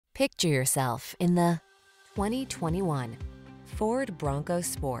Picture yourself in the 2021 Ford Bronco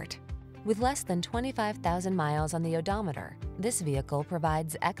Sport. With less than 25,000 miles on the odometer, this vehicle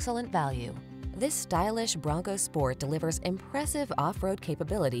provides excellent value. This stylish Bronco Sport delivers impressive off-road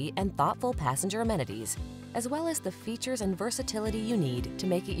capability and thoughtful passenger amenities, as well as the features and versatility you need to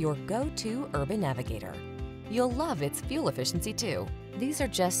make it your go-to urban navigator. You'll love its fuel efficiency too. These are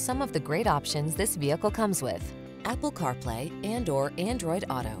just some of the great options this vehicle comes with: Apple CarPlay and/or Android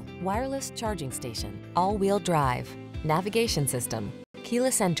Auto, wireless charging station, all-wheel drive, navigation system,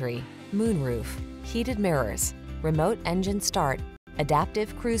 keyless entry, moonroof, heated mirrors, remote engine start,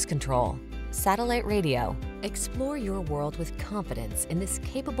 adaptive cruise control, satellite radio. Explore your world with confidence in this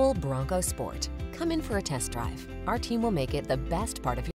capable Bronco Sport. Come in for a test drive. Our team will make it the best part of your